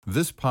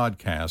This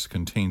podcast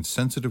contains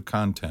sensitive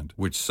content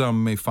which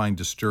some may find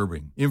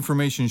disturbing.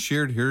 Information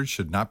shared here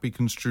should not be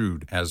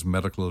construed as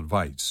medical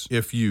advice.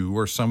 If you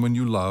or someone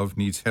you love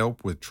needs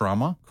help with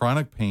trauma,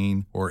 chronic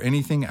pain, or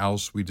anything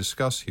else we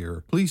discuss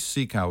here, please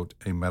seek out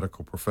a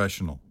medical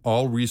professional.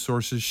 All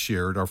resources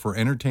shared are for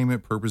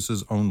entertainment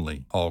purposes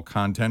only. All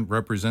content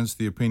represents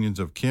the opinions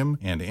of Kim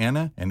and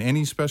Anna and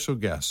any special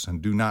guests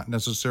and do not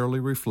necessarily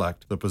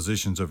reflect the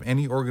positions of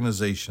any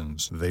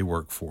organizations they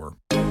work for.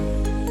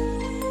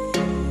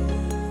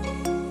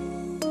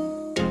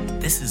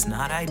 This is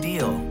not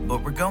ideal,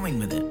 but we're going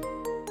with it.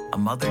 A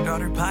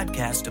mother-daughter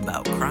podcast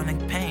about chronic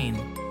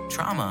pain,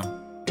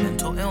 trauma,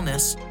 mental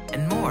illness,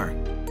 and more.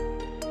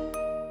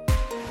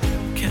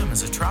 Kim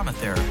is a trauma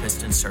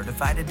therapist and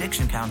certified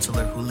addiction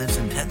counselor who lives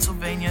in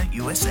Pennsylvania,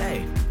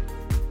 USA.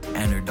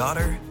 And her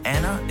daughter,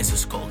 Anna, is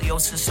a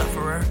scoliosis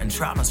sufferer and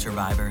trauma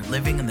survivor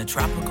living in the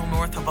tropical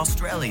north of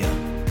Australia.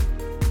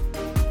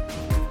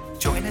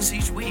 Join us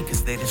each week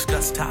as they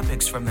discuss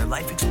topics from their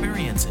life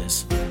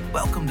experiences.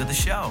 Welcome to the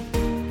show.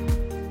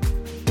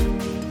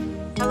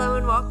 Hello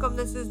and welcome.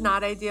 This is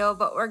Not Ideal,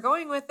 but we're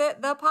going with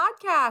it, the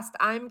podcast.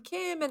 I'm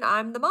Kim and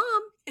I'm the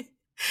mom.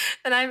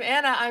 And I'm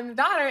Anna, I'm the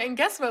daughter. And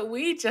guess what?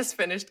 We just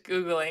finished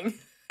Googling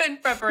in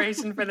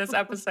preparation for this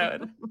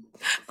episode.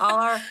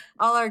 all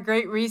our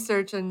great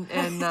research and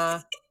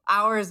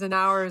hours and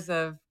hours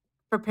of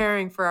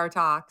preparing for our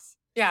talks.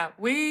 Yeah,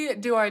 we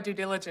do our due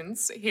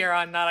diligence here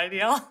on Not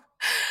Ideal.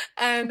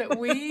 And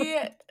we,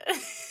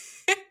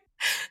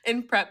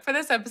 in prep for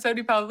this episode,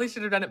 you probably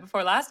should have done it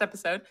before last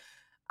episode.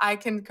 I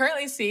can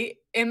currently see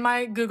in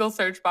my Google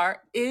search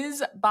bar,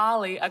 is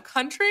Bali a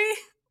country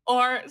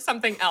or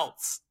something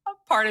else? A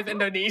part of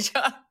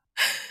Indonesia.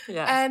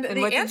 Yeah. And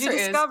the what answer did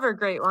you discover? Is,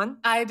 great one.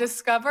 I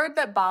discovered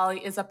that Bali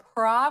is a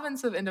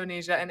province of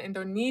Indonesia and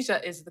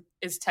Indonesia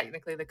is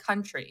technically the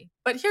country.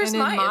 But here's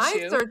my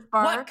issue. Search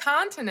bar, what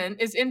continent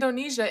is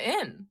Indonesia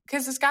in?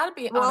 Because it's got to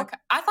be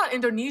I thought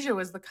Indonesia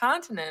was the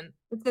continent.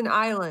 It's an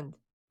island.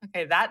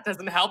 Okay, that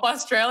doesn't help.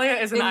 Australia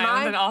is an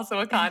island and also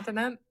a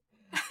continent.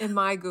 In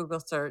my Google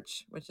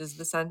search, which is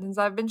the sentence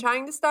I've been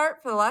trying to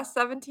start for the last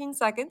 17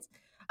 seconds.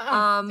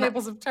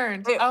 Tables have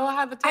turned.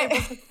 How the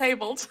tables have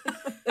tabled.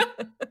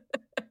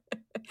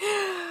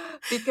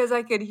 Because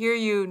I could hear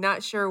you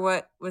not sure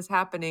what was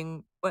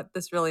happening, what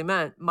this really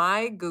meant.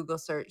 My Google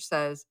search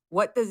says,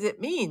 what does it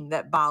mean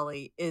that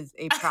Bali is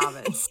a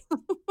province?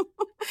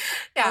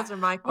 Yeah. Those are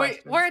my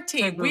questions. We're a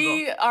team.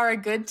 We are a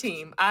good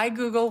team. I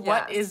Google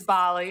what is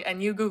Bali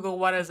and you Google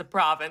what is a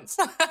province.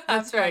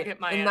 That's right. I get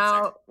my answer.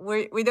 Now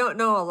we don't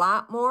know a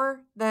lot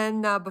more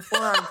than before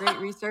our great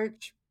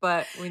research,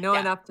 but we know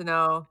enough to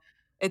know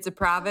it's a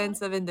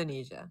province of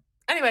Indonesia.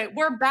 Anyway,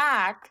 we're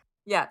back.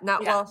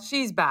 Well,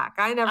 she's back.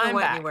 I never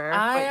went anywhere.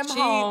 I am she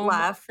home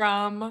left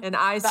from and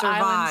I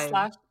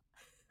survived.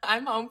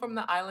 I'm home from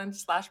the island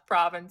 /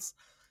 province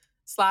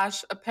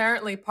 /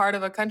 apparently part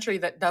of a country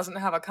that doesn't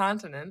have a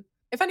continent.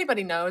 If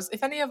anybody knows,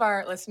 if any of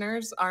our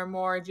listeners are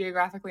more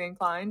geographically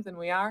inclined than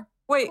we are.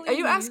 Wait, are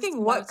you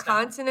asking what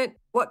continent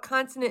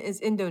is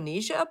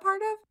Indonesia a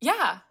part of?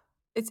 Yeah.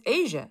 It's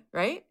Asia,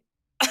 right?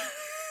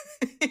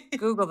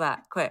 Google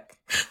that quick.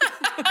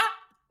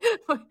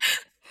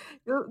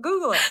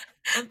 Google it.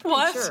 I'm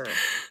what? Sure.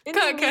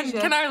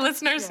 Can our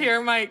listeners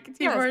hear my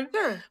keyboard?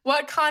 Yes, sure.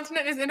 What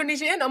continent is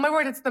Indonesia in? Oh my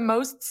word, it's the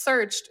most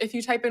searched. If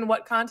you type in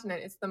what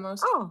continent, it's the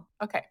most. Oh.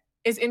 Okay.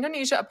 Is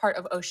Indonesia a part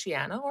of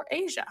Oceania or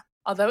Asia?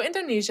 Although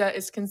Indonesia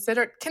is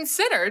considered,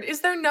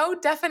 is there no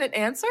definite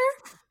answer?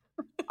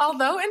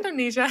 Although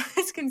Indonesia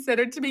is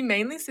considered to be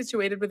mainly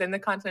situated within the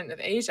continent of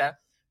Asia,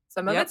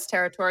 some of its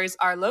territories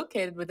are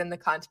located within the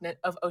continent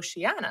of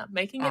Oceania,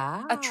 making it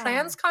a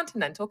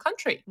transcontinental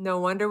country. No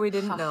wonder we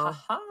didn't know.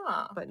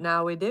 But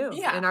now we do.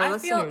 Yeah, and our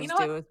listeners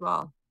do as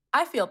well.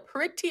 I feel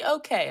pretty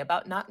okay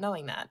about not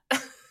knowing that.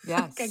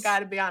 Yes. I got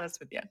to be honest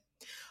with you.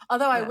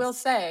 Although I will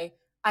say,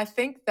 I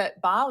think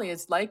that Bali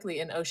is likely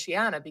in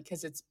Oceania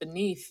because it's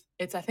beneath,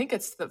 I think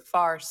it's the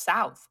far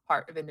south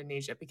part of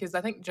Indonesia because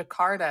I think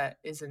Jakarta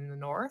is in the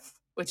north,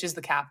 which is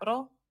the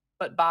capital,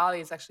 but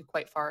Bali is actually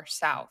quite far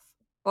south.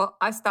 Well,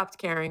 I stopped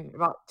caring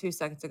about 2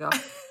 seconds ago,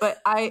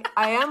 but I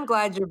am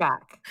glad you're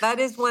back. That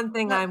is one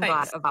thing I'm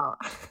glad about.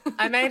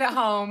 I made it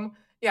home.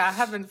 Yeah,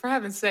 for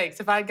heaven's sakes,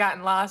 if I'd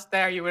gotten lost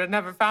there, you would have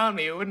never found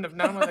me. You wouldn't have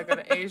known whether to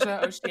go to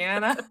Asia,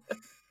 Oceania.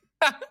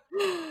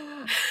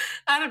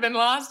 I'd have been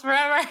lost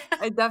forever.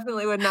 I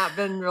definitely would not have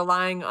been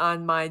relying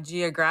on my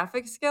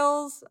geographic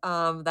skills.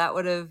 That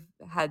would have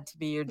had to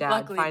be your dad.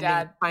 Luckily, finding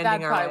Dad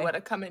probably would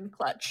have come in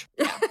clutch.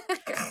 Yeah.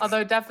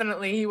 Although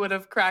definitely he would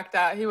have brought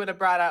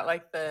out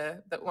like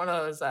the one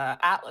of those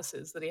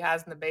atlases that he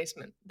has in the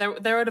basement. There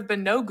would have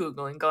been no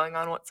Googling going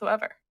on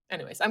whatsoever.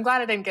 Anyways, I'm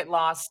glad I didn't get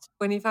lost.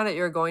 When he found out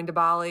you were going to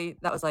Bali,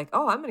 that was like,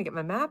 oh, I'm going to get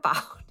my map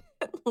out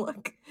and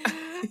look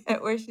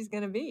at where she's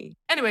going to be.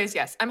 Anyways,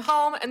 yes, I'm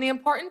home. And the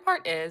important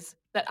part is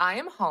that I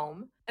am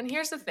home. And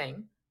here's the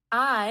thing.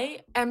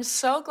 I am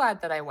so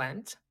glad that I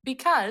went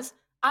because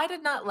I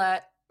did not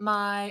let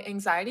my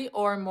anxiety,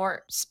 or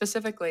more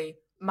specifically,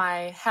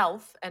 my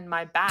health and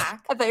my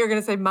back. I thought you were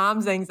going to say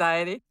mom's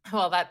anxiety.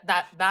 Well,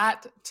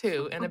 that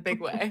too, in a big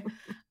way.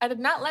 I did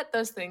not let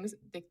those things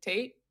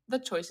dictate the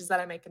choices that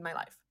I make in my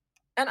life.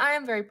 And I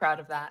am very proud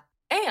of that.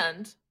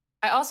 And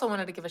I also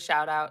wanted to give a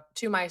shout out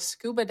to my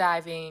scuba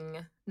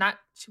diving.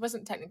 She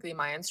wasn't technically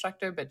my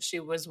instructor, but she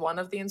was one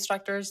of the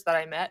instructors that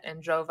I met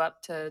and drove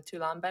up to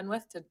Tulamben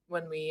with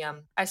when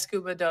I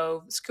scuba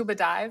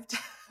dived.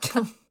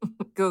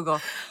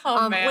 Google.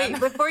 Oh, man. Wait,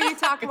 before you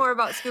talk more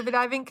about scuba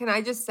diving, can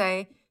I just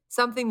say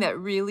something that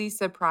really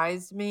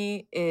surprised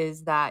me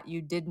is that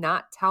you did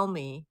not tell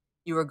me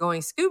you were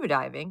going scuba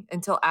diving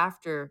until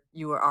after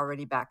you were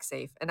already back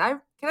safe. And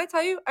can I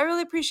tell you, I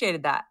really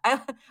appreciated that.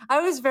 I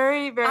was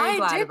very, very glad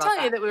about that. I did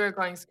tell you that we were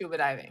going scuba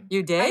diving.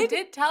 You did? I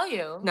did tell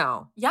you.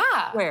 No.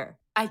 Yeah. Where?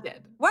 I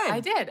did. When? I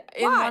did.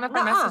 In What? one of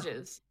her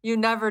messages. You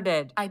never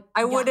did. I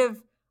would yeah. have.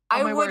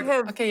 I would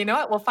have. Okay, you know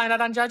what? We'll find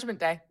out on Judgment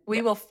Day.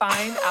 We will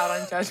find out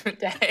on Judgment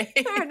Day.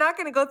 We're not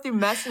going to go through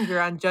Messenger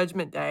on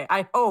Judgment Day.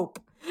 I hope.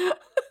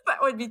 That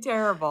would be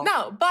terrible.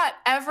 No, but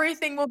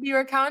everything will be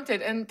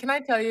recounted. And can I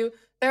tell you,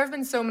 there have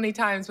been so many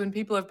times when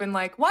people have been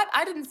like, what?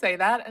 I didn't say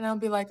that. And I'll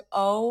be like,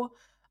 oh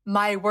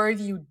my word,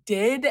 you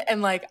did.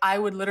 And like, I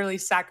would literally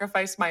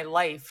sacrifice my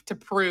life to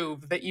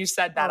prove that you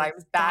said that. I'm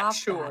that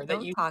sure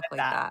that you talk said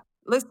like that.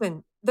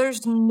 Listen,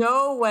 there's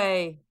no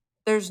way.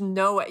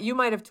 You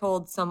might have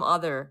told some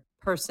other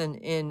person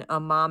in a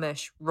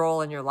momish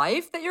role in your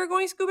life that you're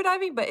going scuba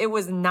diving, but it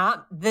was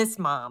not this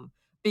mom,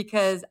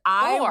 because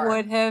I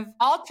would have.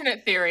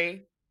 Alternate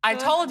theory. I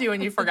told you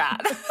and you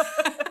forgot.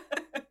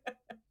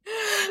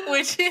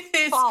 Which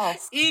is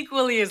false.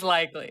 Equally as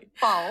likely.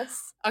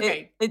 False.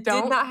 Okay. It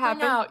don't did not happen.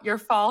 Bring out you're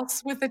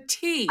false with a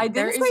T. I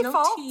didn't say no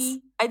false.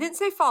 T. I didn't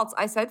say false.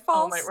 I said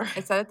false. Oh, my word. I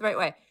said it the right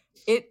way.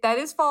 That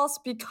is false,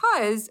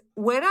 because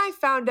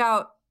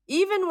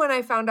even when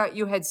I found out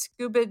you had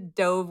scuba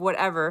dove,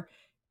 whatever,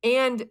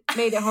 and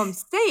made it home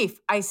safe,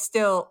 I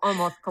still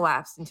almost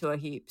collapsed into a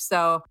heap.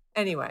 So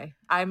anyway,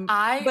 I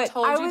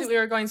told you that we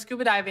were going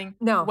scuba diving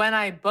when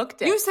I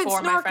booked it. You said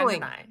for snorkeling. My friend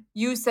and I.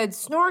 You said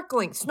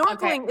snorkeling.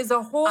 Snorkeling is a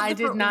whole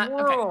different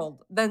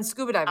world than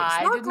scuba diving.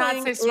 I did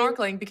not say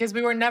snorkeling because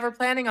we were never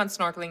planning on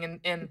snorkeling in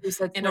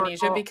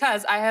Indonesia,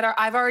 because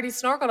I've already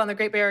snorkeled on the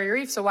Great Barrier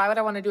Reef. So why would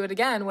I want to do it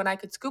again when I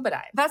could scuba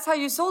dive? That's how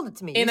you sold it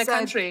to me. In a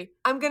country,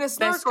 I'm going to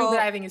snorkel. Scuba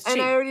diving is cheap.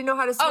 And I already know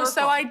how to snorkel. Oh,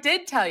 so I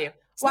did tell you.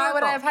 Why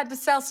would I have had to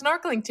sell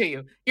snorkeling to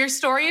you? Your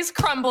story is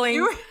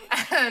crumbling,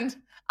 and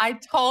I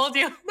told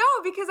you. No,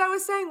 because I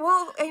was saying,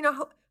 well,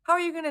 how are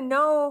you going to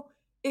know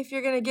if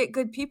you're going to get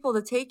good people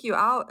to take you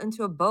out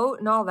into a boat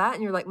and all that?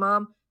 And you're like,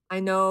 Mom, I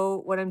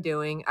know what I'm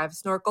doing. I've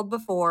snorkeled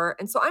before.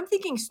 And so I'm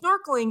thinking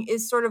snorkeling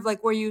is sort of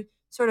like where you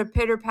sort of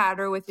pitter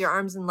patter with your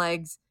arms and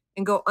legs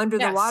and go under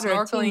the water.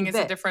 Snorkeling is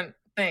a different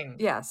thing.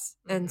 Yes.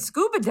 Mm-hmm. And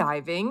scuba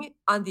diving,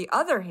 on the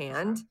other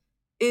hand,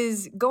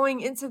 is going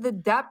into the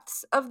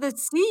depths of the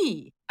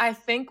sea. I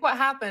think what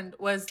happened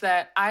was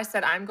that I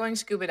said, I'm going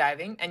scuba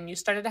diving, and you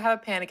started to have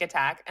a panic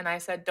attack. And I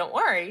said, don't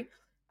worry,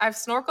 I've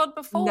snorkeled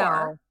before.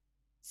 No.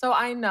 So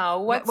I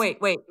know what. Wait,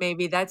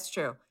 maybe that's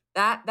true.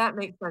 That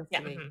makes sense to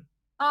me. Mm-hmm.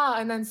 Oh,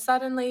 and then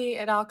suddenly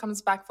it all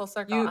comes back full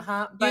circle.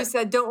 You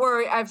said, don't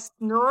worry, I've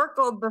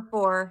snorkeled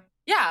before.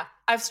 Yeah,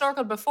 I've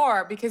snorkeled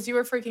before, because you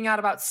were freaking out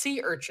about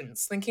sea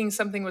urchins, thinking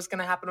something was going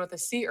to happen with a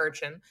sea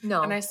urchin.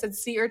 No. And I said,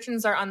 sea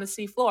urchins are on the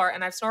sea floor,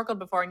 and I've snorkeled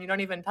before, and you don't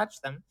even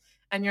touch them.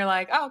 And you're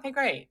like, oh, okay,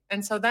 great.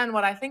 And so then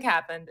what I think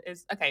happened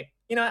is, okay,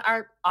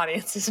 our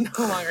audience is no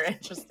longer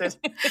interested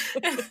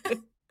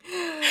in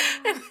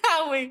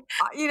how we...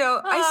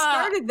 I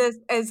started this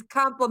as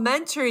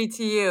complimentary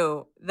to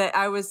you, that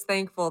I was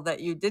thankful that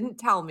you didn't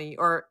tell me,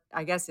 or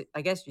I guess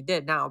you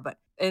did now, but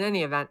in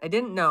any event, I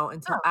didn't know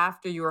until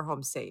after you were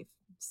home safe.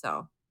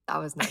 So that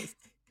was nice.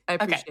 I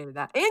appreciated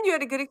that. And you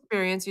had a good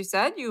experience. You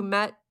said you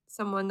met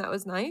someone that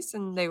was nice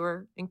and they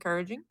were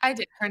encouraging. I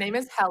did. Her name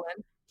is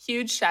Helen.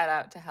 Huge shout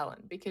out to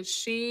Helen, because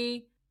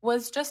she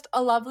was just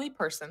a lovely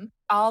person.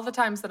 All the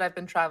times that I've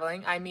been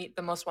traveling, I meet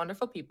the most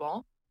wonderful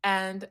people.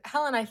 And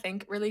Helen, I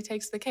think, really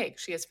takes the cake.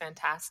 She is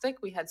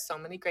fantastic. We had so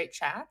many great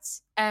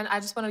chats. And I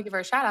just want to give her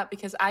a shout out,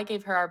 because I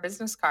gave her our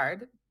business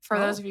card. For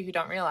those of you who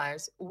don't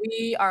realize,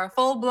 we are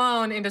full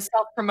blown into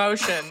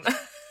self-promotion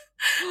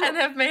and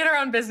have made our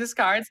own business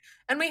cards.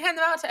 And we hand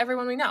them out to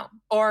everyone we know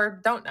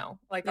or don't know,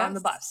 like on the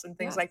bus and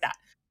things like that.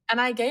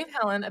 And I gave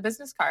Helen a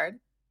business card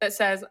that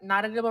says,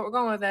 not idea what we're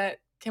going with it.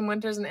 Kim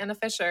Winters and Anna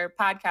Fisher,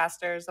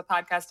 podcasters, a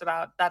podcast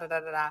about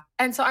da-da-da-da-da.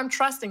 And so I'm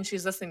trusting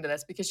she's listening to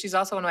this, because she's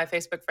also one of my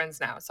Facebook friends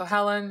now. So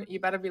Helen,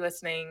 you better be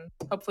listening.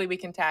 Hopefully we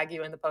can tag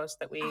you in the post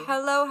that we...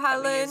 Hello,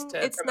 Helen.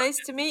 It's nice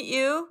to meet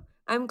you.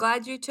 I'm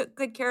glad you took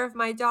good care of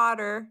my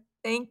daughter.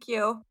 Thank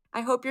you.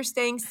 I hope you're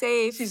staying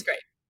safe. She's great.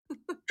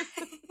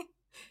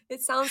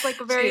 It sounds like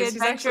a very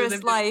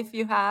adventurous life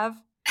you have.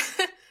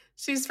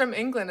 She's from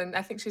England, and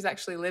I think she's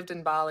actually lived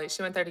in Bali.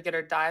 She went there to get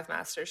her dive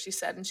master, she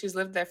said, and she's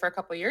lived there for a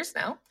couple of years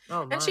now.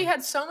 Oh, my. And she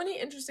had so many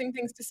interesting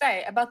things to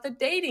say about the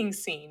dating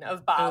scene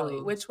of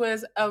Bali, which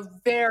was a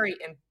very...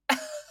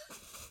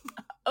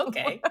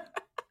 Okay.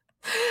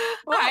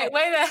 All right,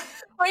 way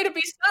Way to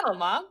be subtle,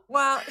 Mom.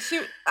 Well,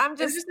 I'm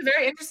It's just a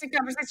very interesting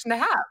conversation to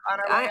have on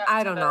our way up I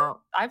to don't the know.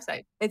 dive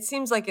site. It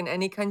seems like in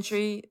any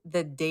country,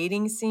 the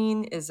dating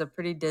scene is a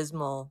pretty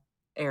dismal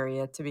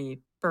area to be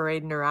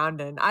parading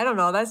around in. I don't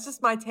know. That's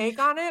just my take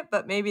on it,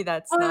 but maybe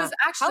that's Well, it not was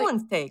actually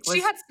Helen's take.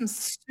 she had some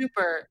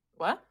super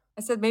what?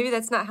 I said maybe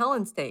that's not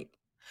Helen's take.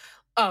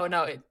 Oh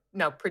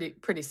no,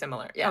 pretty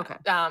similar. Yeah. Okay.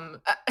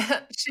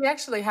 She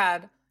actually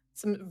had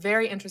some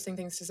very interesting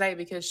things to say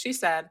because she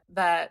said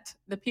that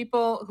the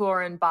people who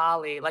are in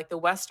Bali, like the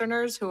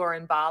Westerners who are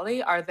in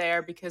Bali, are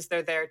there because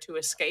they're there to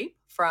escape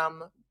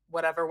from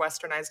whatever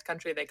westernized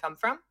country they come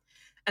from.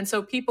 And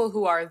so people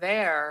who are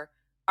there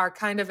are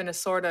kind of in a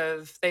sort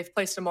of, they've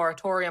placed a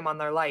moratorium on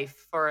their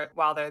life for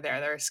while they're there.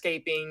 They're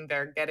escaping,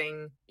 they're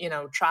getting,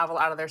 travel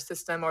out of their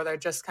system, or they're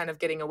just kind of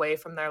getting away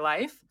from their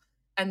life.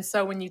 And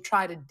so when you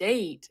try to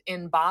date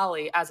in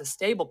Bali as a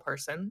stable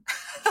person,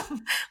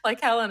 like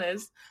Helen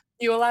is,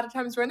 you a lot of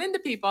times run into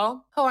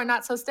people who are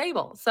not so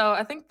stable. So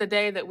I think the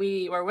day that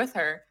we were with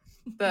her,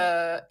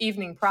 the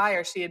evening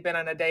prior, she had been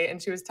on a date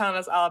and she was telling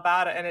us all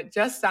about it. And it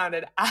just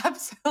sounded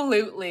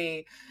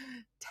absolutely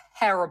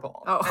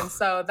terrible. Oh. And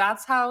so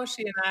that's how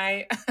she and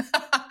I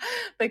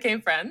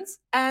became friends.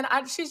 And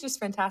she's just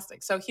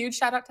fantastic. So huge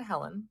shout out to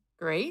Helen.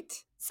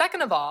 Great.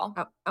 Second of all,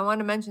 I want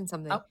to mention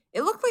something. Oh,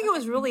 it looked like it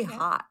was okay, really okay.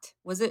 hot.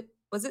 Was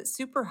it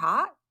super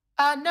hot?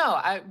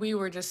 No, we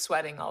were just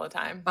sweating all the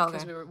time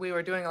because we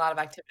were doing a lot of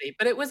activity.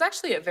 But it was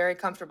actually a very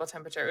comfortable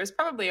temperature. It was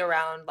probably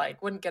around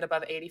wouldn't get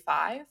above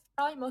 85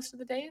 probably most of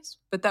the days.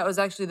 But that was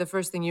actually the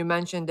first thing you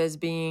mentioned as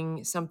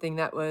being something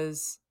that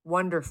was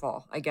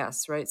wonderful, I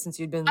guess, right? Since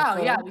you'd been in the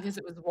cold. Yeah, because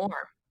it was warm.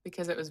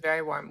 Because it was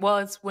very warm. Well,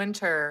 it's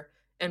winter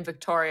in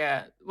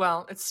Victoria.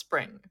 Well, it's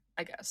spring,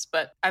 I guess.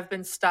 But I've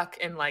been stuck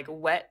in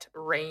wet,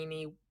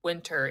 rainy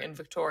winter in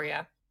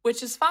Victoria,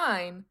 which is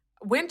fine.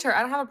 Winter,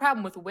 I don't have a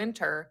problem with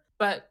winter,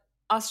 but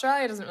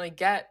Australia doesn't really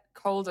get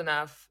cold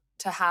enough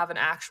to have an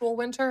actual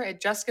winter.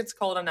 It just gets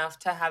cold enough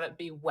to have it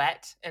be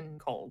wet and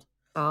cold.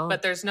 Oh.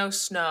 But there's no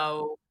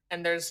snow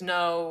and there's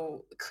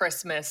no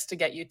Christmas to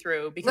get you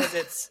through because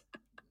it's,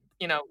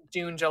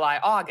 June,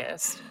 July,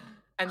 August.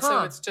 And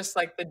so it's just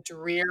the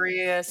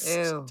dreariest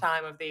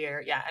time of the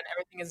year. Yeah. And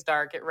everything is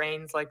dark. It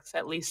rains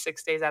at least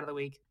 6 days out of the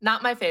week.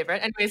 Not my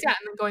favorite. Anyways, yeah.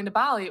 And then going to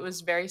Bali, it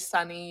was very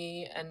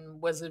sunny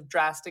and was a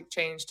drastic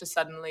change to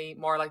suddenly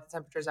more like the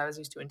temperatures I was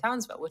used to in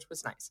Townsville, which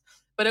was nice.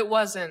 But it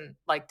wasn't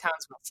like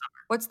Townsville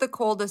summer. What's the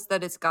coldest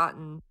that it's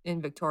gotten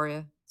in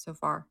Victoria so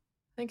far?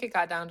 I think it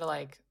got down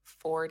to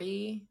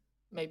 40,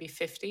 maybe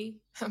 50,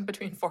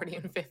 between 40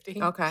 and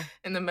 50. Okay.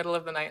 In the middle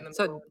of the night.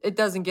 So it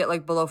doesn't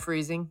get below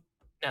freezing?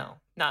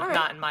 No,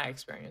 not in my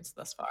experience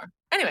thus far.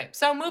 Anyway,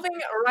 so moving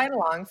right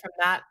along from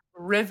that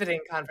riveting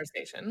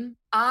conversation,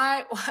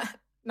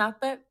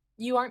 not that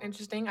you aren't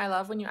interesting. I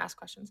love when you ask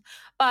questions,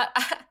 but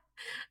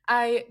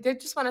I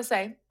did just want to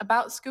say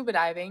about scuba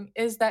diving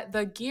is that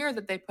the gear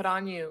that they put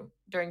on you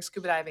during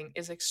scuba diving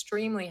is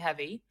extremely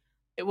heavy.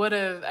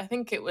 I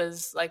think it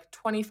was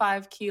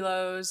 25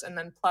 kilos and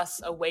then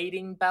plus a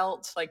weighting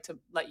belt, to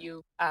let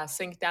you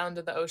sink down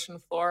to the ocean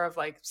floor of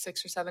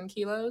 6 or 7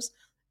 kilos.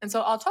 And so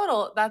all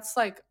total, that's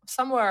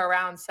somewhere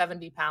around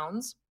 70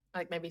 pounds,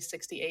 maybe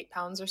 68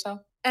 pounds or so.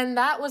 And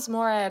that was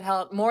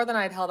more than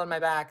I'd held on my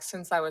back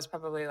since I was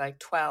probably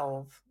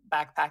 12,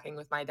 backpacking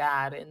with my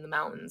dad in the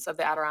mountains of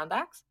the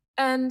Adirondacks.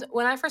 And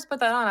when I first put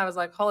that on, I was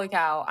like, holy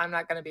cow, I'm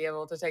not going to be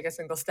able to take a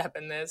single step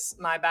in this.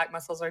 My back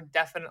muscles are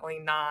definitely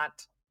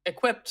not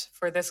equipped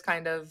for this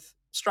kind of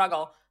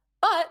struggle.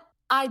 But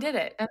I did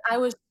it. And I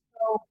was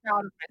so proud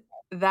of myself.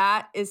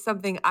 That is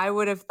something I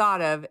would have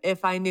thought of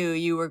if I knew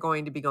you were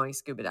going to be going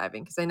scuba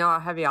diving, because I know how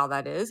heavy all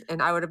that is,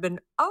 and I would have been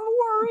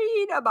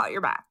worried about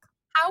your back.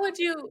 How would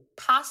you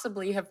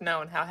possibly have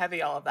known how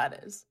heavy all of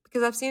that is?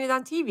 Because I've seen it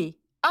on TV.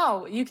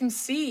 Oh, you can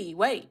see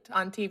weight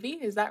on TV,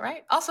 is that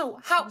right? Also,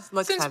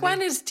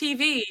 when is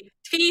TV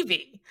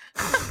TV?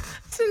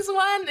 Since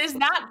when is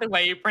that the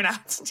way you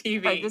pronounce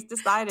TV? I just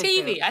decided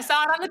TV. to. I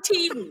saw it on the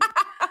TV.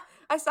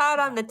 I saw it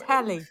on the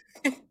telly.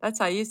 That's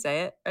how you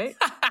say it, right?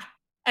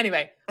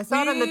 Anyway, I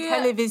saw it on the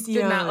television.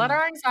 Did not let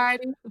our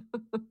anxiety.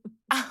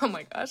 Oh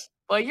my gosh.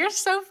 Well, you're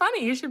so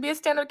funny. You should be a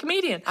stand-up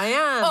comedian. I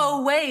am.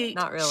 Oh, wait.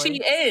 Not really.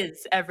 She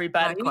is,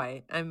 everybody. Not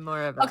quite. I'm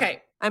more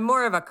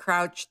of a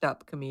crouched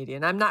up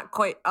comedian. I'm not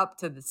quite up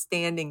to the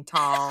standing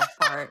tall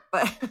part,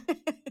 but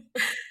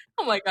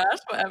oh my gosh,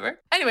 whatever.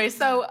 Anyway,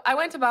 so I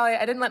went to Bali.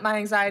 I didn't let my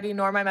anxiety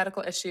nor my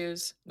medical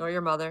issues nor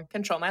your mother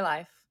control my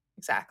life.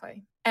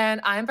 Exactly.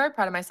 And I'm very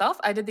proud of myself.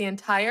 I did the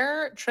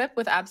entire trip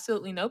with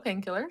absolutely no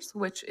painkillers,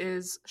 which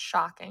is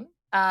shocking.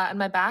 And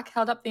my back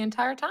held up the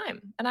entire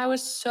time. And I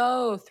was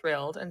so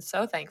thrilled and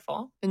so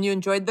thankful. And you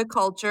enjoyed the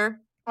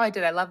culture? Oh, I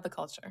did. I love the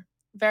culture.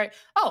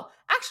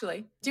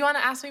 Actually, do you want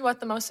to ask me what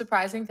the most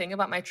surprising thing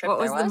about my trip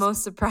was? What was the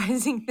most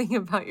surprising thing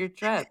about your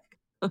trip?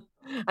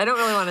 I don't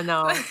really want to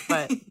know,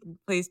 but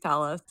please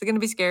tell us. Is it going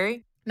to be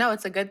scary? No,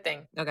 it's a good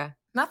thing. Okay.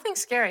 Nothing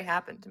scary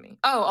happened to me.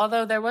 Oh,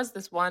 although there was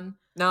this one.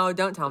 No,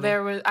 don't tell me.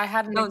 I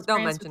had an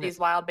experience with these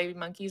wild baby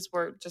monkeys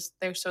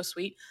they're so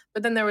sweet.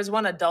 But then there was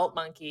one adult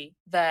monkey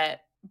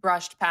that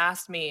brushed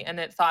past me and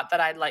it thought that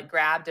I'd like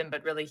grabbed him,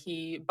 but really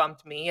he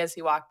bumped me as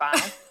he walked by.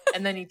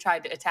 And then he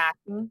tried to attack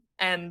me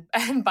and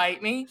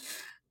bite me.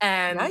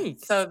 And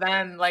Yikes. so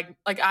then like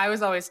I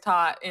was always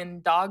taught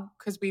in dog,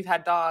 because we've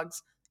had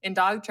dogs in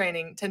dog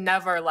training, to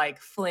never like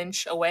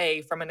flinch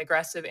away from an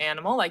aggressive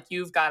animal. Like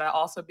you've got to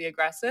also be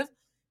aggressive.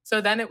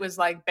 So then it was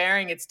like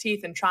baring its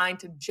teeth and trying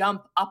to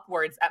jump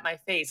upwards at my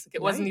face. Like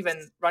it wasn't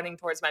even running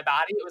towards my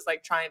body. It was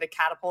like trying to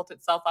catapult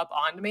itself up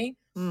onto me.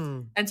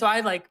 And so I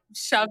like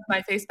shoved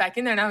my face back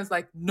in there and I was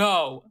like,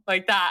 no,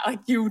 like that,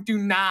 like you do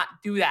not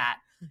do that.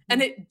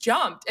 And it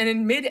jumped, and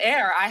in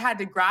midair, I had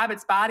to grab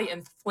its body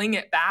and fling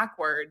it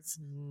backwards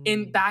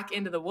back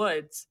into the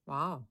woods.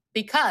 Wow.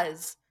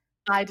 Because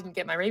I didn't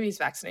get my rabies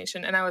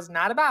vaccination, and I was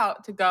not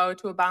about to go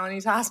to a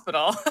Balinese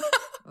hospital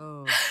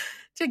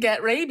to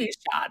get rabies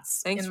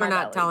shots. Thanks for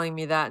not telling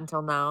me that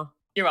until now.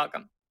 You're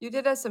welcome. You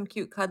did have some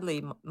cute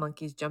cuddly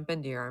monkeys jump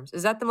into your arms.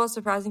 Is that the most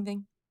surprising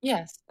thing?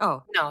 Yes.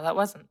 Oh. No, that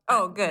wasn't.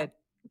 Oh, good.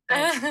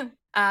 The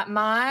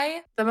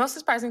most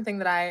surprising thing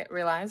that I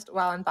realized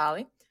while in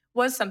Bali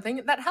was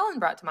something that Helen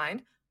brought to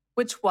mind,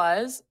 which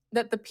was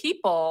that the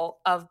people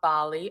of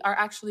Bali are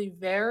actually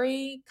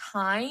very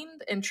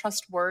kind and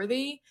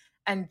trustworthy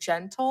and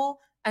gentle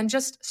and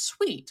just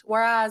sweet.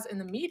 Whereas in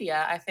the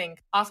media, I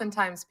think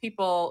oftentimes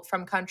people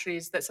from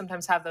countries that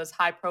sometimes have those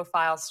high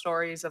profile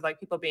stories of like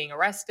people being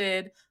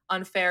arrested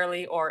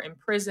unfairly or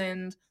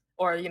imprisoned,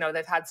 or, you know,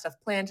 they've had stuff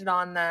planted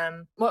on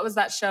them. What was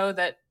that show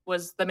that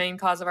was the main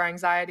cause of our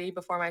anxiety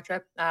before my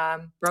trip?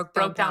 Broke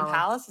Down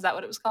Palace. Is that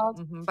what it was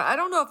called? But I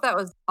don't know if that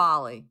was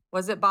Bali.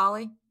 Was it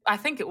Bali? I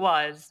think it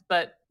was,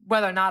 but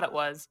whether or not it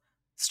was,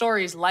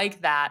 stories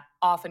like that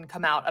often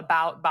come out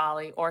about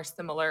Bali or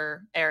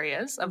similar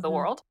areas of the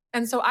world.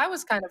 And so I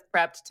was kind of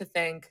prepped to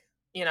think,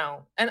 you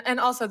know, and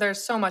also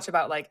there's so much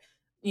about like,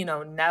 you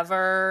know,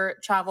 never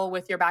travel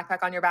with your backpack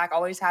on your back,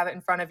 always have it in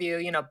front of you,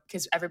 you know,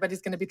 because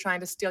everybody's going to be trying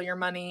to steal your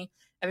money.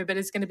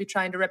 Everybody's going to be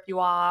trying to rip you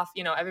off.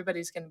 You know,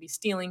 everybody's going to be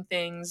stealing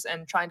things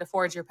and trying to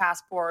forge your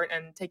passport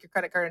and take your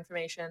credit card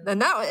information.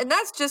 And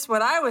that's just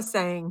what I was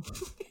saying.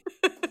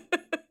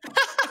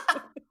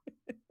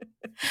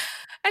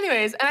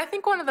 Anyways, and I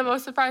think one of the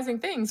most surprising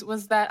things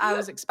was that I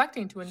was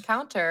expecting to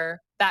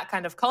encounter that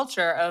kind of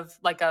culture of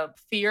like a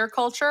fear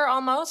culture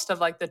almost, of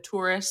like the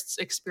tourists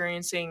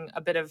experiencing a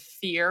bit of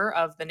fear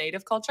of the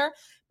native culture.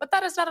 But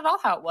that is not at all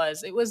how it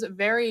was. It was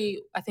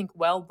very, I think,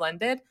 well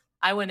blended.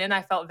 I went in,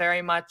 I felt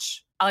very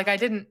much like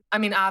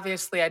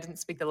obviously I didn't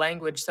speak the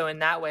language. So in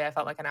that way, I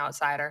felt like an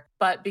outsider.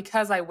 But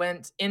because I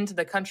went into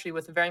the country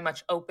with a very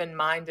much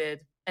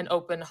open-minded and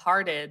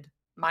open-hearted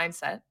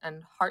mindset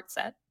and heart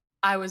set,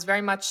 I was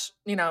very much,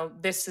 you know,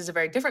 this is a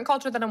very different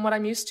culture than what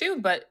I'm used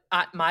to, but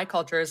my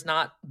culture is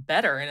not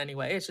better in any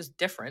way. It's just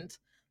different.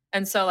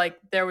 And so like,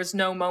 there was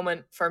no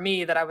moment for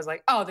me that I was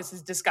like, oh, this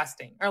is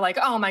disgusting, or like,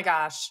 oh my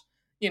gosh,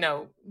 you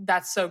know,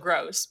 that's so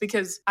gross,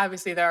 because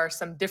obviously there are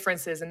some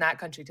differences in that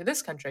country to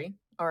this country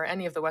or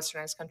any of the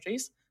westernized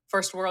countries,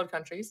 first world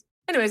countries.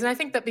 Anyways, and I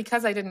think that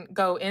because I didn't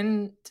go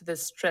into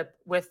this trip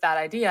with that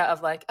idea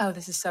of like, oh,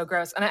 this is so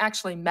gross. And I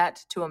actually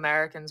met 2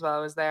 Americans while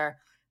I was there.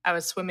 I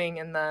was swimming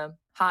in the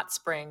hot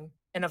spring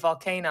in a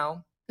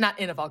volcano, not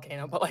in a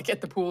volcano, but like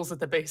at the pools at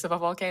the base of a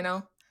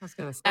volcano. I was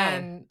going to say.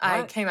 And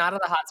I came out of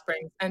the hot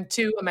springs and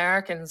 2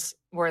 Americans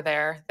were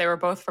there. They were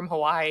both from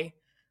Hawaii.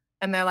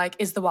 And they're like,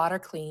 is the water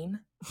clean?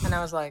 And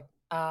I was like,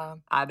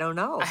 I don't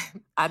know.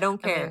 I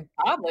don't care. I mean,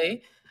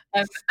 probably.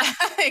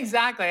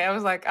 Exactly. I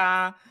was like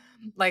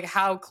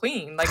how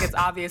clean? Like it's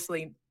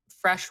obviously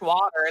fresh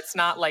water. It's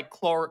not like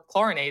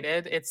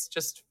chlorinated. It's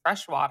just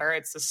fresh water.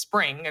 It's a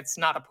spring. It's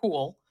not a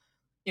pool.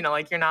 You know,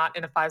 like you're not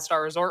in a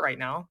 5-star resort right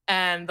now.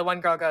 And the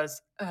one girl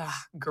goes, ugh,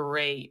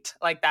 great,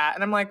 like that.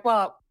 And I'm like,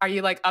 well, are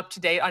you like up to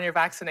date on your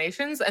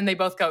vaccinations? And they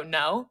both go,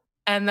 no.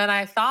 And then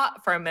I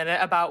thought for a minute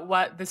about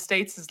what the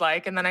States is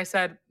like. And then I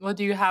said, well,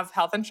 do you have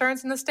health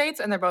insurance in the States?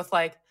 And they're both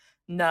like,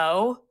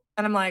 no.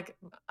 And I'm like,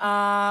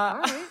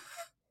 right.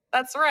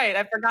 That's right.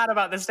 I forgot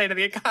about the state of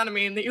the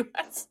economy in the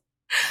US.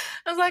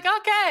 I was like,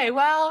 okay,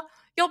 well,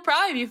 you'll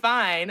probably be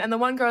fine. And the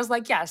one girl's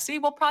like, yeah, see,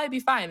 we'll probably be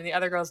fine. And the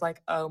other girl's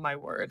like, oh my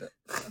word.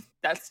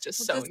 That's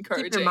just so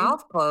encouraging. Keep your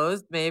mouth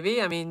closed,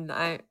 maybe. I mean,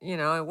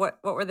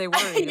 what were they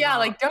worried yeah, about?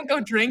 like don't go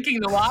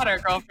drinking the water,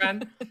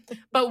 girlfriend.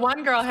 But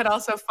one girl had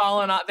also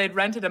fallen off. They'd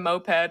rented a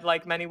moped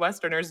like many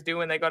Westerners do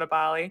when they go to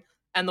Bali.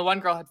 And the one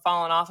girl had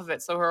fallen off of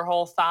it. So her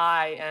whole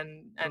thigh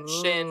and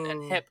shin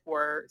and hip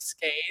were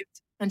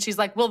scathed. And she's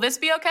like, will this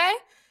be okay?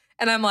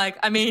 And I'm like,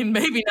 I mean,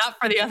 maybe not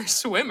for the other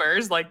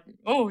swimmers. Like,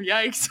 oh,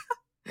 yikes.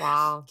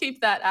 Wow.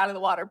 Keep that out of the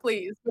water,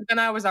 please. But then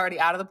I was already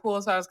out of the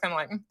pool. So I was kind of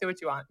like, do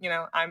what you want. You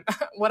know,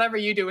 whatever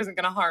you do isn't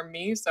going to harm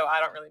me. So I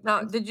don't really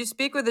know. Now, did you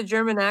speak with a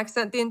German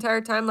accent the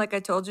entire time like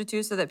I told you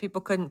to, so that people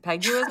couldn't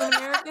peg you as an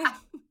American?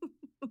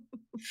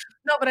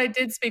 No, but I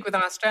did speak with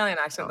an Australian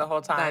accent the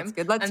whole time. That's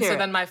good. Let's hear it. So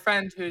then my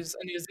friend who's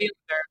a New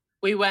Zealander,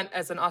 we went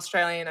as an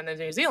Australian and a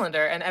New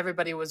Zealander, and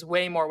everybody was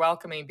way more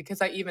welcoming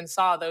because I even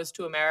saw those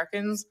two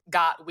Americans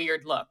got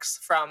weird looks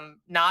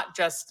from not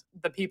just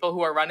the people who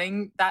were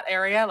running that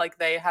area. Like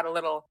they had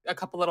a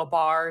couple little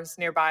bars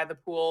nearby the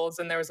pools,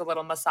 and there was a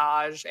little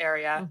massage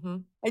area. Mm-hmm.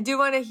 I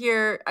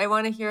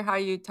want to hear how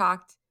you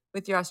talked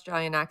with your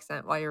Australian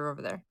accent while you're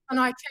over there. Oh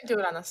no, I can't do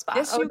it on the spot.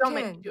 Yes, you don't can.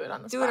 Make me do it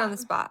on the spot. Do it on the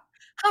spot.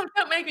 Oh,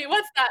 don't make me.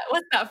 What's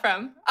that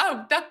from?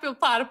 Oh, duckbill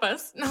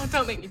platypus. No,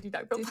 don't make me do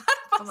duckbill platypus.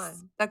 Come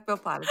on, duckbill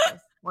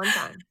platypus. One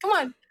time. Come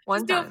on.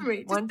 One just time. Do it for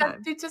me. One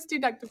time. Just do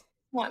duckbill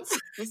once.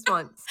 Just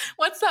once.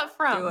 What's that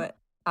from? Do it.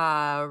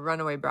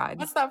 Runaway Bride.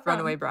 What's that from?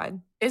 Runaway Bride.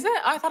 Is it?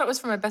 Oh, I thought it was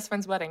from my best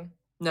friend's wedding.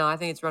 No, I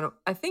think it's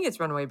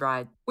Runaway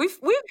Bride. We've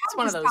it's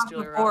one of those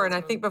Julia before, Roberts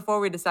and I think before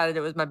we decided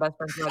it was my best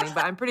friend's wedding,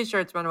 but I'm pretty sure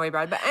it's Runaway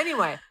Bride. But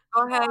anyway,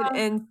 go ahead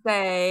and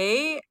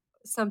say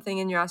something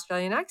in your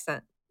Australian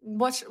accent.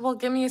 Well,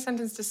 give me a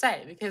sentence to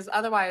say, because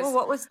otherwise, well,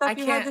 what was stuff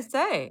you had to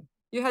say?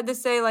 You had to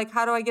say like,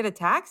 "How do I get a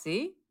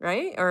taxi?"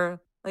 Right?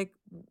 Or like,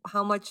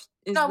 "How much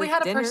is?" No, we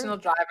had dinner? A personal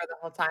driver the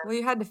whole time. Well,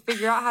 you had to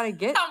figure out how to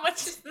get. How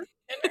much is this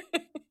dinner?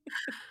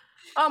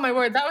 Oh my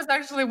word! That was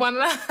actually one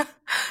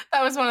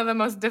of the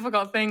most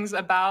difficult things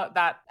about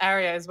that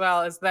area as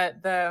well, is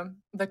that the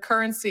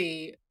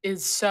currency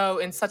is so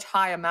in such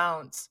high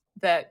amounts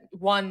that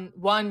one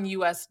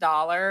US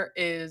dollar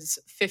is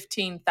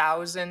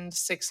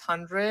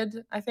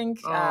 15,600, I think.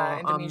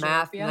 A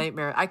math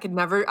nightmare. I could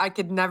never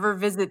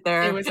visit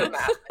there. It was a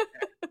math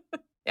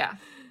nightmare. Yeah.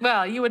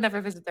 Well, you would never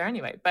visit there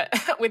anyway, but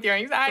with your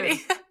anxiety.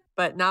 Sure.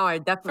 But now I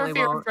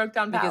definitely won't, broke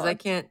down because I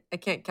can't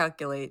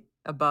calculate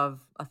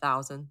above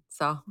 1,000.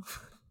 So.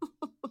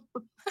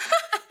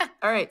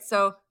 All right.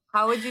 So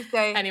how would you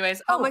say?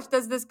 Anyways, how much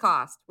does this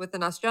cost with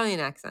an Australian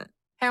accent?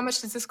 How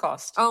much does this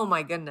cost? Oh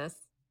my goodness.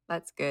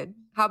 That's good.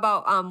 How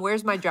about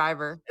where's my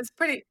driver? It's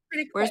pretty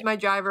quick. Where's my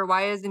driver?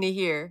 Why isn't he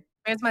here?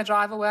 Where's my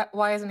driver?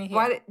 Why isn't he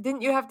here?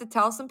 Didn't you have to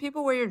tell some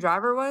people where your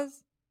driver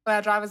was? Well,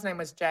 our driver's name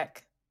was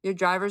Jack. Your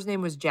driver's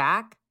name was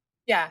Jack?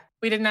 Yeah.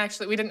 We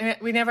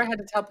never had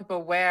to tell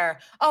people where.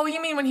 Oh,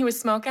 you mean when he was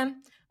smoking?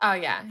 Oh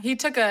yeah. He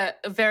took a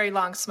very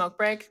long smoke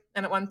break.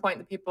 And at one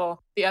point the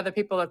other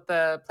people at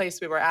the place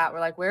we were at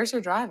were like, "Where's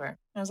your driver?" And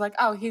I was like,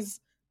 "Oh,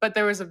 but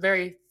there was a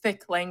very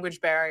thick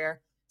language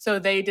barrier. So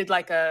they did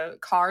like a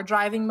car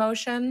driving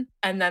motion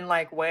and then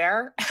like,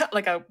 where?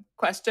 Like a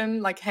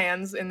question, like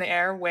hands in the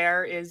air,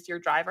 where is your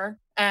driver?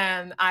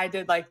 And I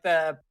did like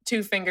the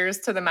 2 fingers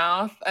to the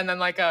mouth and then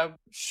like a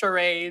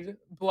charade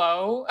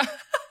blow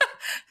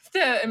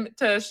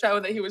to show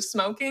that he was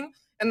smoking.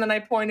 And then I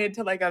pointed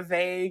to like a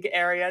vague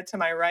area to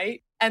my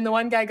right. And the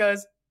one guy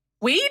goes,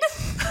 "Weed?"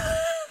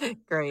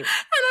 Great.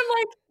 And I'm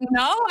like,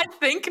 "No, I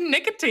think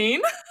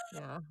nicotine."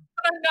 Yeah.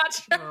 I'm not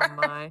sure. Oh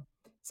my.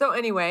 So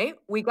anyway,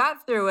 we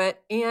got through it,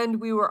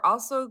 and we were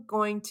also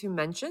going to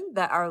mention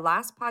that our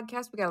last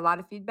podcast, we got a lot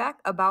of feedback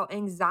about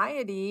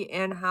anxiety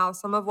and how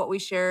some of what we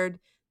shared,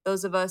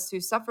 those of us who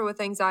suffer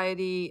with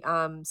anxiety,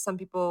 some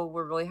people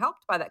were really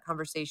helped by that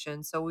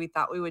conversation. So we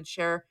thought we would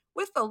share,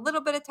 with a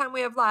little bit of time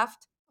we have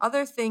left,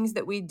 other things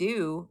that we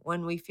do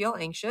when we feel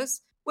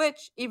anxious,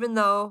 which even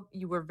though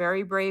you were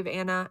very brave,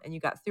 Anna, and you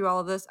got through all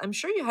of this, I'm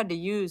sure you had to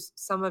use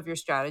some of your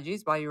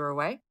strategies while you were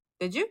away.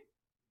 Did you?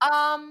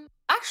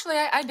 Actually,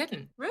 I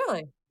didn't.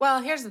 Really?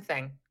 Well, here's the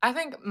thing. I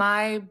think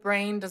my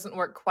brain doesn't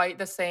work quite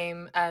the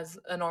same as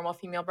a normal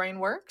female brain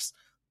works,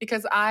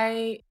 because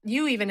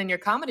you even in your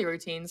comedy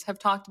routines have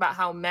talked about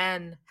how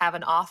men have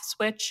an off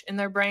switch in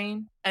their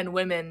brain and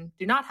women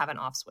do not have an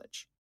off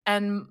switch.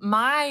 And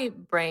my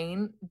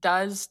brain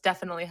does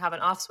definitely have an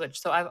off switch.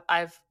 So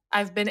I've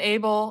been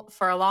able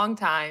for a long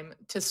time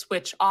to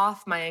switch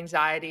off my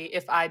anxiety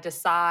if I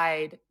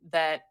decide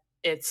that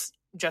it's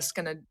just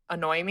going to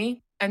annoy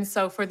me. And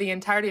so for the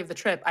entirety of the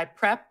trip, I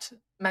prepped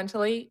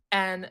mentally.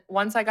 And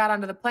once I got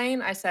onto the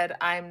plane, I said,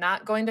 I'm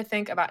not going to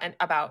think about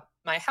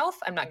my health.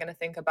 I'm not going to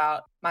think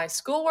about my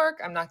schoolwork.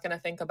 I'm not going to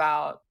think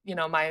about,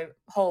 my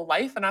whole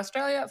life in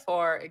Australia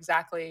for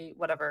exactly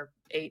whatever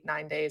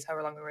 8-9 days,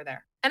 however long we were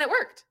there. And it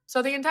worked.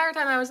 So the entire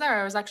time I was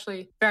there, I was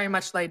actually very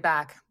much laid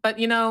back. But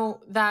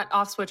that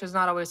off switch has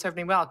not always served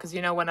me well, because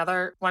one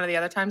of the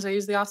other times I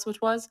used the off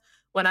switch was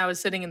when I was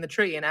sitting in the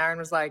tree and Aaron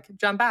was like,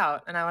 "Jump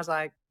out." And I was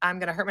like, "I'm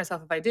going to hurt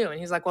myself if I do." And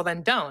he's like, "Well,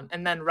 then don't."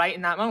 And then right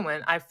in that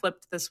moment, I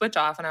flipped the switch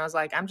off and I was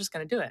like, "I'm just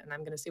going to do it. And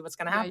I'm going to see what's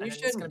going to happen." You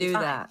shouldn't do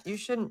that. You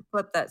shouldn't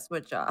flip that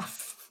switch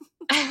off.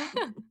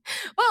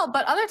 Well,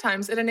 but other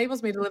times it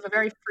enables me to live a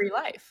very free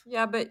life.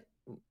 Yeah, but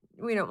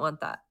we don't want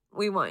that.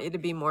 We want you to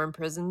be more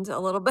imprisoned a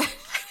little bit.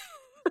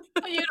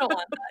 Well, you don't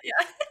want that,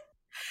 yeah.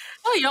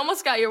 Well, you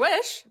almost got your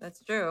wish.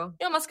 That's true.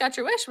 You almost got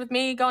your wish with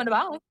me going to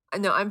Bali. I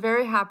know. I'm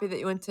very happy that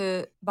you went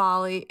to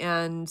Bali.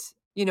 And,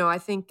 I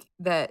think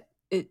that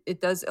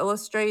it does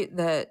illustrate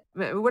that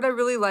what I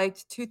really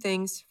liked, 2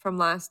 things from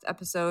last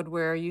episode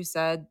where you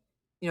said,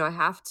 I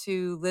have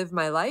to live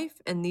my life.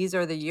 And these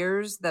are the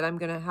years that I'm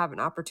going to have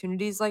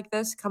opportunities like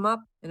this come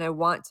up. And I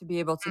want to be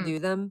able to do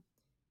them.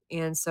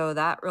 And so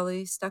that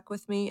really stuck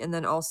with me. And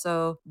then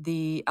also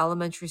the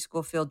elementary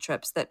school field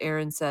trips that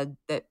Aaron said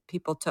that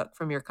people took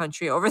from your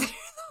country over there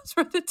Those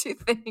were the two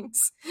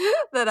things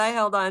that I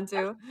held on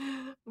to.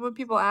 When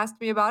people asked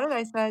me about it,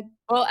 I said,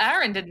 Well,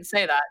 Aaron didn't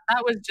say that.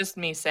 That was just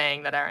me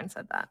saying that Aaron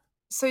said that.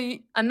 so you,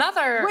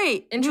 Another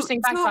wait,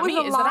 interesting fact so it about was me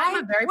a is that I'm lie?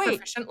 a very Wait,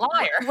 proficient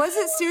liar. Was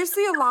it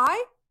seriously a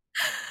lie?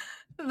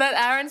 That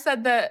Aaron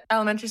said that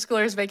elementary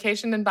schoolers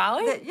vacationed in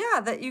Bali?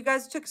 That you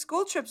guys took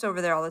school trips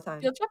over there all the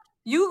time. Field trip?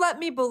 You let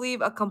me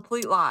believe a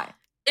complete lie.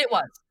 It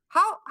was.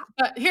 How?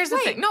 But here's the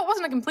Wait, thing. No, it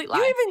wasn't a complete lie.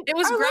 even- It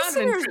was our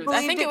grounded in listeners truth.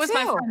 I think believed it it was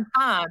my too. friend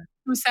Tom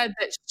who said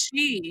that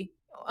she...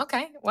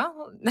 Okay,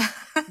 well...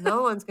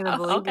 No one's going to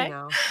believe Okay.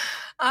 you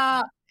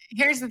now.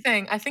 Here's the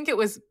thing. I think it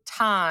was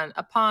Tan.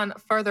 Upon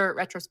further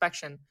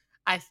retrospection,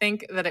 I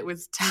think that it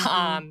was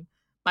Tan,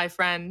 my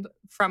friend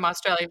from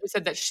Australia, who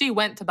said that she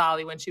went to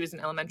Bali when she was in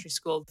elementary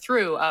school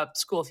through a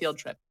school field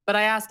trip. But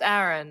I asked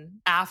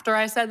Aaron after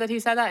I said that he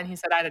said that, and he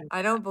said I didn't.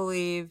 I don't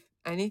believe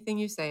anything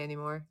you say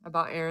anymore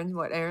about Aaron,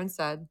 what Aaron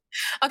said.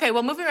 Okay,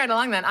 well, moving right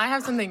along then, I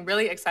have something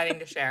really exciting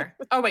to share.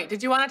 Oh, wait,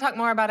 did you want to talk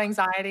more about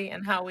anxiety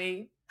and how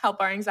we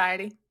help our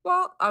anxiety?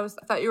 Well, I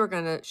thought you were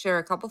going to share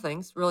a couple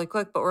things really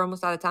quick, but we're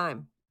almost out of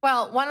time.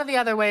 Well, one of the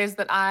other ways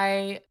that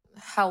I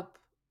help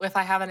if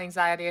I have an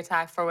anxiety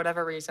attack for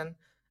whatever reason,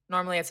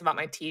 normally it's about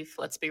my teeth,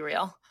 let's be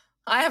real.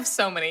 I have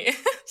so many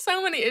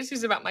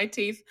issues about my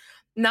teeth.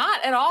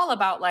 Not at all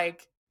about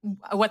like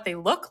what they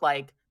look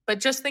like, but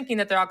just thinking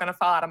that they're all going to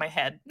fall out of my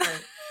head.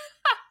 Right.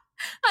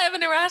 I have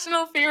an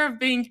irrational fear of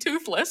being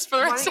toothless for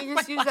the Why rest don't of you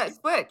my just use that life.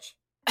 switch?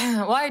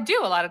 Well, I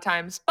do a lot of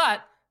times,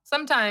 but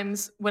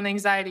sometimes when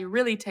anxiety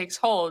really takes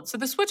hold, so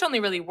the switch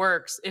only really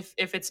works if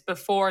it's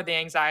before the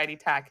anxiety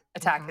attack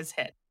has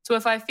hit. So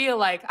if I feel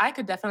like I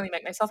could definitely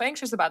make myself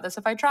anxious about this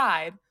if I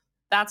tried,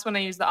 that's when I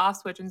use the off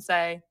switch and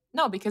say,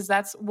 no, because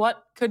that's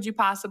what could you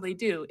possibly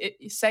do?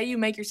 Say you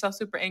make yourself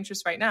super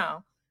anxious right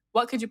now.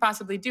 What could you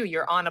possibly do?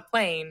 You're on a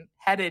plane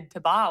headed to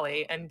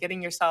Bali and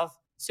getting yourself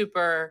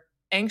super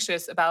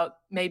anxious about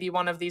maybe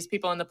one of these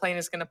people in the plane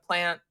is going to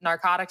plant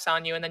narcotics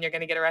on you and then you're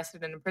going to get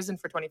arrested and in prison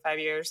for 25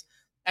 years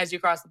as you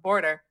cross the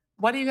border.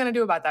 What are you going to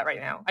do about that right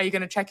now? Are you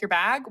going to check your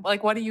bag?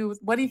 Like, what do you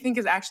think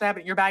is actually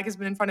happening? Your bag has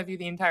been in front of you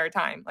the entire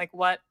time. Like,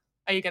 what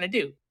are you going to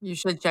do? You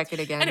should check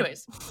it again.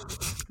 Anyways,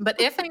 but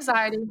if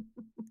anxiety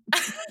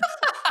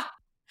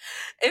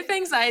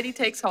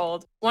takes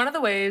hold, one of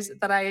the ways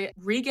that I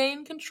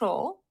regain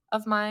control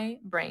of my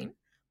brain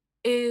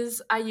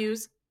is I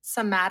use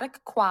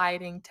somatic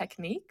quieting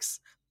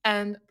techniques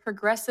and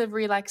progressive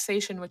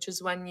relaxation, which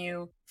is when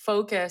you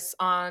focus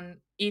on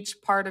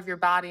each part of your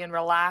body and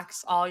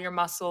relax all your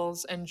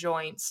muscles and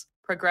joints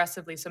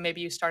progressively. So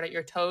maybe you start at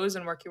your toes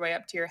and work your way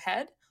up to your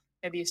head.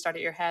 Maybe you start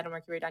at your head and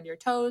work your way down to your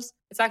toes.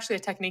 It's actually a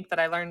technique that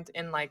I learned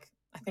in I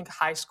think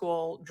high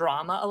school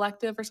drama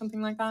elective or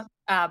something like that.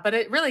 But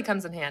it really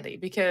comes in handy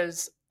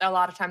because a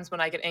lot of times when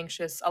I get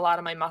anxious, a lot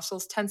of my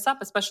muscles tense up,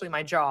 especially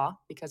my jaw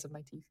because of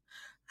my teeth.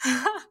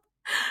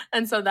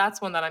 And so that's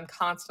one that I'm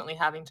constantly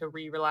having to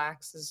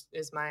relax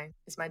is my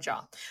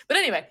jaw. But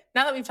anyway,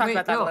 now that we've talked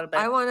about that a little bit.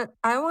 I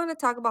want to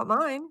talk about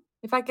mine.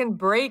 If I can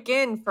break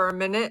in for a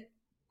minute.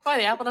 Why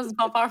the apple doesn't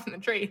fall far from the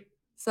tree.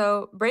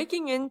 So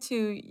breaking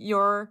into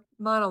your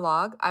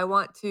monologue, I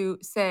want to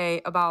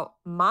say about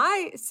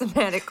my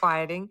somatic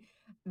quieting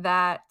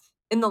that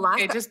in the last...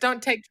 Okay, just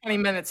don't take 20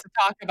 minutes to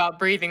talk about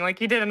breathing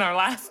like you did in our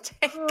last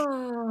take.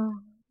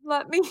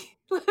 Let me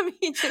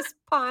just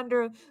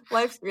ponder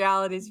life's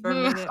realities for a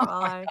minute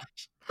while I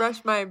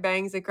brush my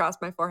bangs across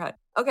my forehead.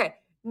 Okay,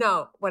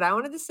 no, what I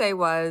wanted to say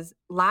was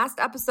last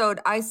episode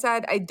I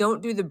said I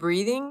don't do the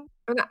breathing,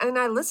 and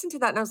I listened to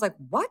that and I was like,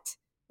 what?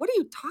 What are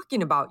you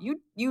talking about? You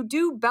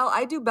do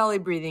I do belly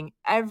breathing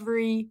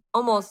every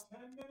almost. 10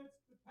 minutes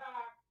to pack.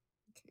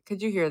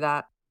 Could you hear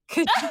that?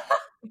 Could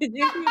you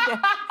hear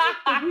that?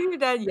 Could you hear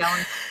Dad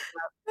yelling?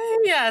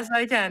 Yes,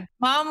 I can.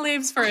 Mom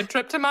leaves for a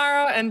trip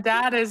tomorrow, and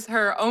Dad is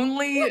the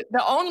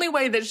only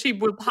way that she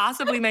would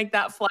possibly make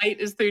that flight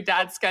is through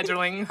Dad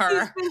scheduling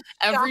her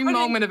every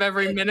moment of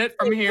every minute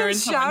from here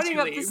until shouting she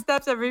up leaves. The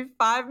steps every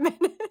 5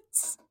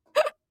 minutes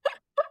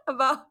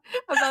about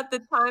the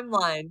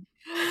timeline.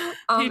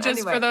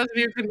 For those of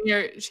you who can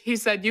hear, he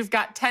said, "You've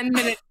got 10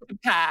 minutes to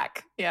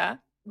pack." Yeah.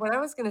 What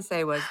I was going to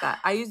say was that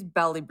I use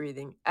belly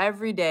breathing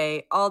every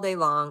day, all day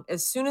long.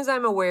 As soon as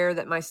I'm aware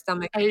that my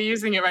stomach... Are you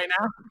using it right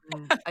now?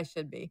 I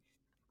should be.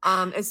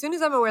 As soon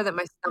as I'm aware that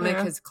my stomach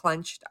has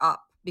clenched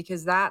up,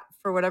 because that,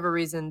 for whatever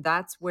reason,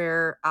 that's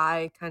where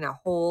I kind of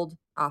hold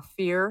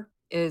fear,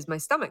 is my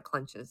stomach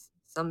clenches.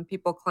 Some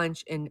people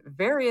clench in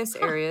various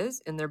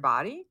areas in their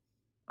body.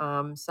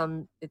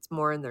 Some it's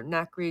more in their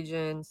neck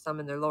region,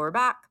 some in their lower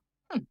back.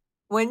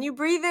 When you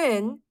breathe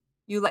in,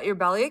 you let your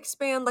belly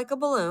expand like a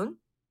balloon.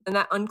 And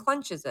that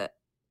unclenches it.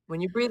 When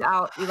you breathe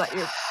out, you let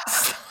your...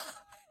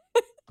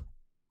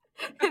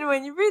 And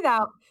when you breathe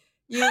out,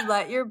 you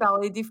let your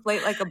belly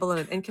deflate like a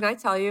balloon. And can I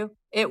tell you,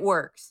 it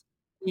works.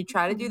 You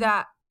try to do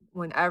that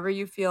whenever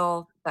you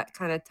feel that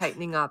kind of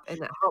tightening up, and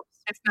it helps.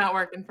 It's not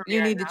working for me.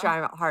 You need to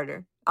try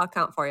harder. I'll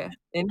count for you.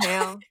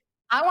 Inhale.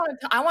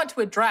 I want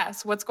to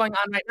address what's going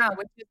on right now,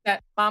 which is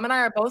that Mom and I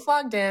are both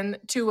logged in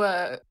to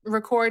a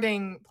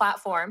recording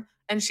platform.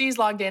 and she's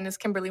logged in as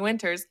Kimberly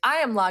Winters. I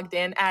am logged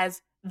in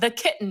as the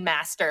Kitten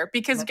Master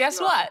because guess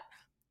what?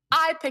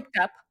 I picked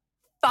up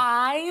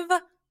 5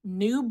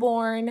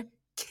 newborn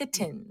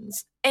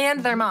kittens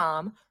and their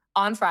mom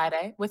on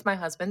Friday with my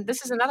husband.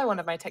 This is another one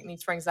of my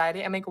techniques for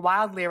anxiety. I make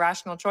wildly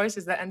irrational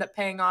choices that end up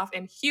paying off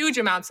in huge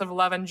amounts of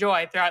love and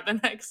joy throughout the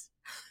next,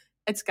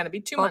 it's going to be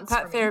 2 months.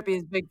 Pet therapy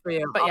is big for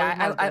you. But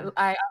yeah,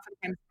 I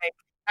often make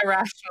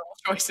irrational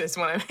choices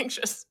when I'm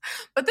anxious.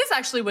 But this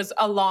actually was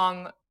a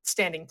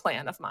long-standing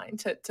plan of mine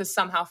to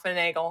somehow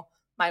finagle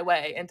my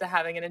way into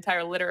having an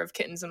entire litter of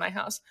kittens in my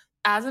house.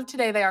 As of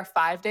today, they are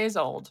 5 days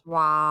old.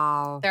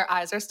 Wow. Their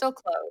eyes are still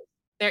closed.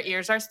 Their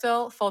ears are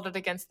still folded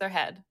against their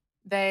head.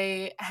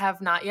 They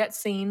have not yet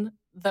seen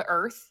the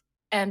earth.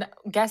 And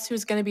guess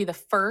who's going to be the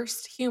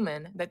first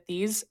human that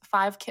these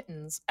 5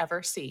 kittens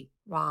ever see?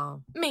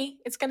 Wow. Me.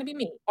 It's going to be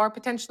me, or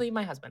potentially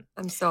my husband.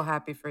 I'm so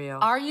happy for you.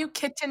 Are you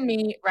kitten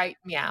me right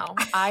meow?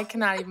 I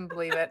cannot even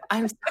believe it.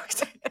 I'm so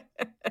excited.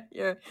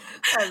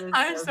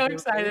 I'm so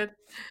excited.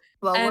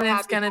 Well, and we're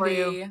it's going to be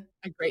you.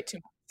 a great 2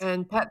 months.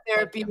 And pet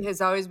therapy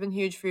has always been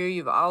huge for you.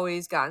 You've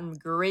always gotten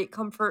great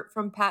comfort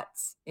from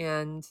pets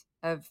and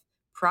have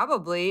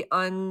probably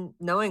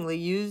unknowingly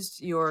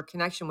used your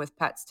connection with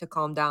pets to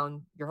calm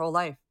down your whole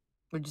life.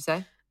 Would you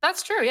say?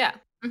 That's true. Yeah,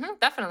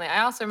 definitely.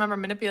 I also remember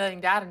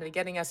manipulating Dad into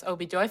getting us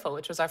Obi Joyful,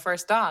 which was our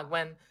first dog,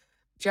 when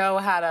Joe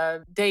had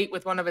a date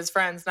with one of his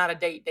friends, not a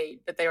date,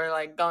 but they were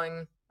like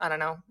going, I don't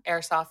know,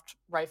 airsoft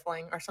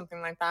rifling or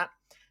something like that.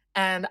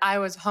 And I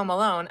was home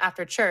alone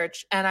after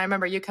church. And I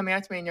remember you coming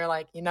up to me and you're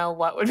like, you know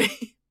what would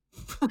be,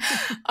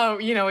 oh,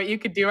 you know what you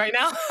could do right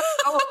now?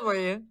 How old were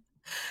you?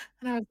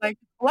 And I was like,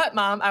 what,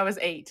 Mom? I was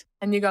 8.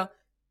 And you go,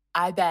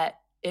 I bet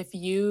if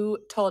you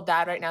told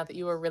Dad right now that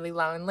you were really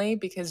lonely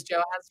because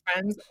Joe has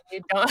friends and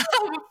you don't have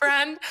a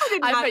friend,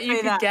 I bet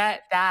you could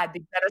get Dad to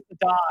get us a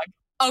dog.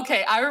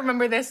 Okay, I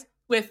remember this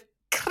with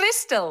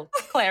crystal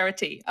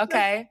clarity,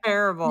 okay?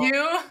 Terrible.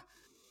 You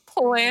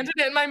planted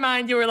it in my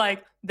mind. You were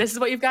like, this is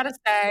what you've got to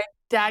say.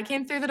 Dad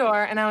came through the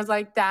door and I was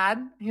like,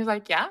 Dad? He was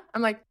like, yeah.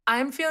 I'm like,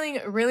 I'm feeling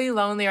really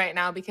lonely right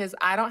now because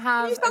I don't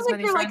have as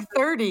many you're friends. Like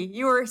 30.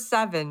 You were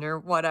 7 or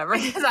whatever.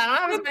 Because I don't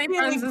have as many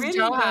friends as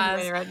Joe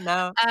has. Right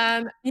now.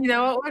 And you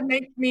know what would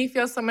make me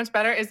feel so much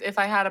better is if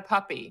I had a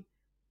puppy.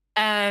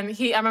 And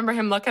I remember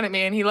him looking at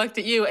me and he looked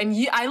at you and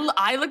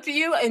I looked at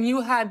you and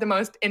you had the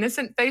most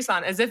innocent face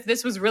on as if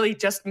this was really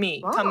just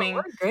me coming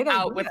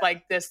out with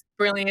like this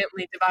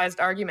brilliantly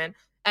devised argument.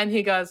 And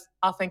he goes,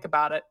 I'll think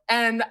about it.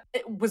 And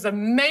it was a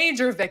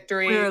major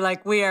victory. We were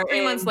like, we are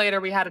 3 months later,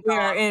 we had a dog. We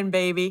are in,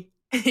 baby.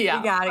 Yeah.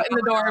 We got it. In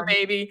the door,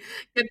 baby.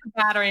 Get the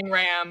battering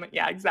ram.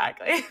 Yeah,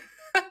 exactly.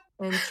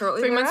 And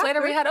shortly 3 months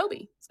later, we had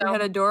Obi. So we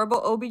had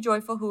adorable Obi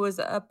Joyful, who was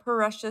a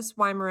precious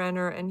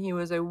Weimaraner, and he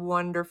was a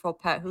wonderful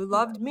pet who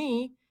loved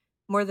me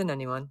more than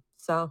anyone.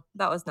 So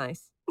that was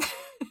nice. Well,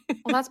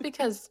 that's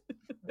because,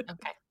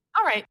 okay.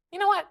 All right. You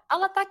know what?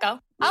 I'll let that go.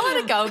 I'll let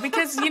it go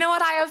because you know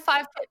what? I have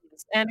 5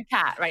 kittens and a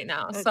cat right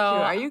now. That's so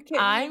true. Are you kidding?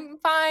 I'm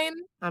fine.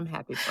 I'm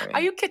happy for you.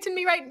 Are you kidding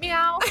me right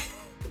meow?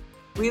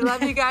 We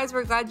love you guys.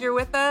 We're glad you're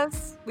with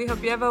us. We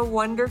hope you have a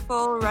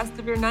wonderful rest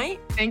of your night.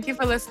 Thank you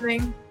for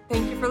listening.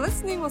 Thank you for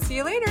listening. We'll see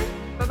you later.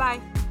 Bye-bye.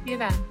 See you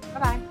then.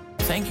 Bye-bye.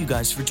 Thank you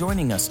guys for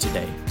joining us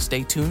today.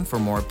 Stay tuned for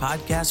more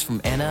podcasts from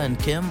Anna and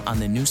Kim on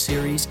the new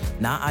series,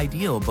 Not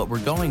Ideal, But We're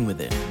Going With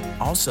It.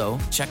 Also,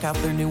 check out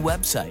their new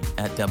website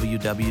at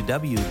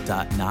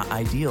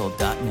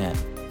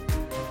www.notideal.net.